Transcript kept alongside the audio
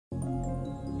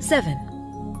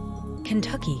7.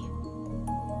 Kentucky.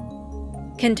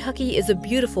 Kentucky is a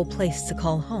beautiful place to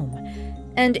call home,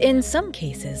 and in some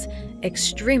cases,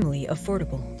 extremely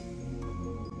affordable.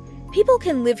 People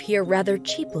can live here rather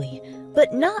cheaply,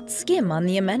 but not skim on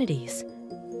the amenities.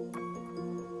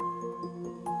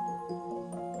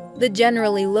 The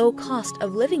generally low cost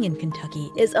of living in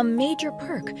Kentucky is a major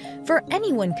perk for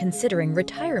anyone considering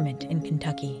retirement in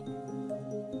Kentucky.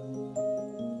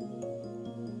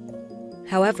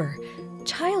 However,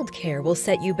 childcare will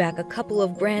set you back a couple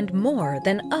of grand more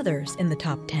than others in the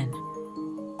top 10.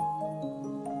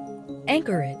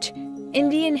 Anchorage,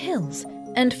 Indian Hills,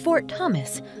 and Fort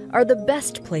Thomas are the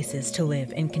best places to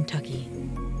live in Kentucky.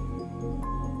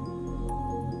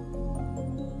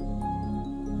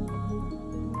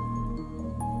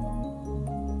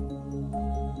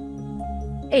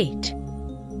 Eight.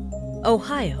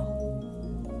 Ohio.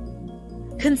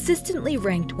 Consistently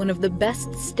ranked one of the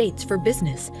best states for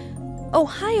business,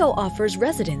 Ohio offers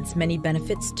residents many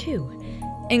benefits too,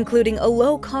 including a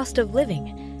low cost of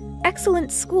living,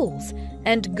 excellent schools,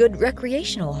 and good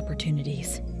recreational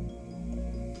opportunities.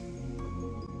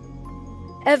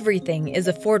 Everything is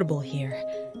affordable here,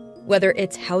 whether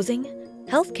it's housing,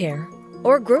 healthcare,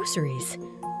 or groceries.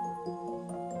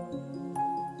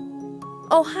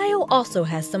 Ohio also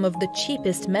has some of the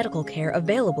cheapest medical care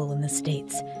available in the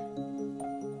states.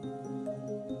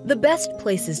 The best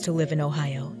places to live in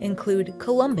Ohio include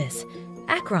Columbus,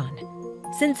 Akron,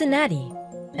 Cincinnati,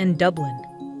 and Dublin.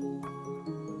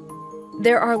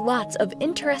 There are lots of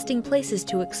interesting places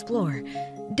to explore,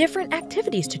 different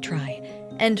activities to try,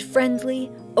 and friendly,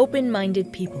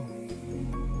 open-minded people.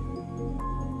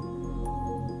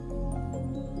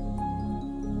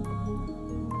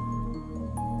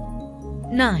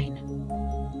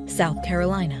 Nine. South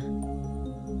Carolina.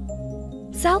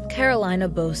 South Carolina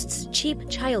boasts cheap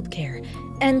childcare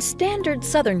and standard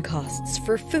Southern costs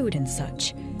for food and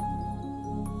such.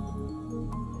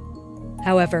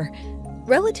 However,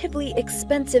 relatively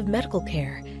expensive medical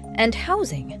care and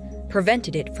housing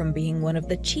prevented it from being one of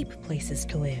the cheap places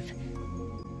to live.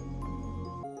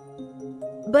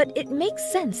 But it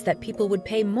makes sense that people would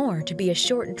pay more to be a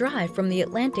short drive from the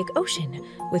Atlantic Ocean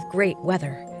with great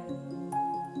weather.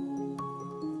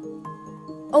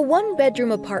 A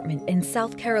one-bedroom apartment in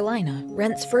South Carolina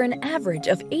rents for an average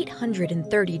of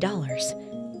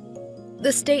 $830.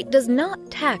 The state does not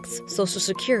tax Social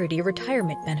Security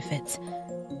retirement benefits.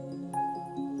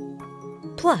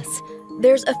 Plus,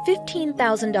 there's a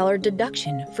 $15,000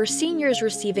 deduction for seniors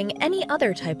receiving any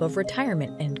other type of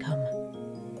retirement income.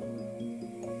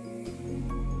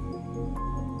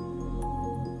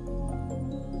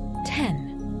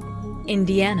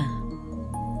 Indiana.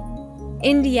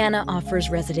 Indiana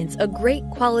offers residents a great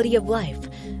quality of life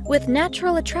with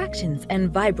natural attractions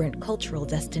and vibrant cultural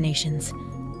destinations.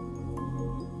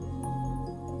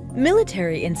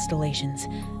 Military installations,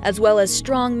 as well as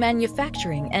strong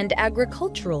manufacturing and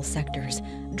agricultural sectors,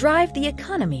 drive the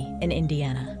economy in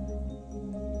Indiana.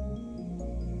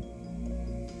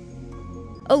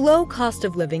 A low cost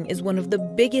of living is one of the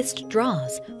biggest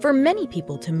draws for many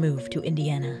people to move to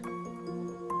Indiana.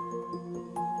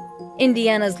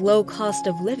 Indiana's low cost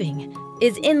of living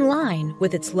is in line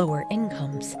with its lower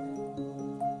incomes.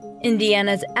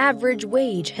 Indiana's average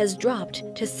wage has dropped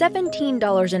to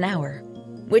 $17 an hour,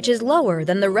 which is lower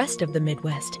than the rest of the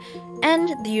Midwest and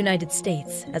the United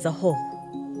States as a whole.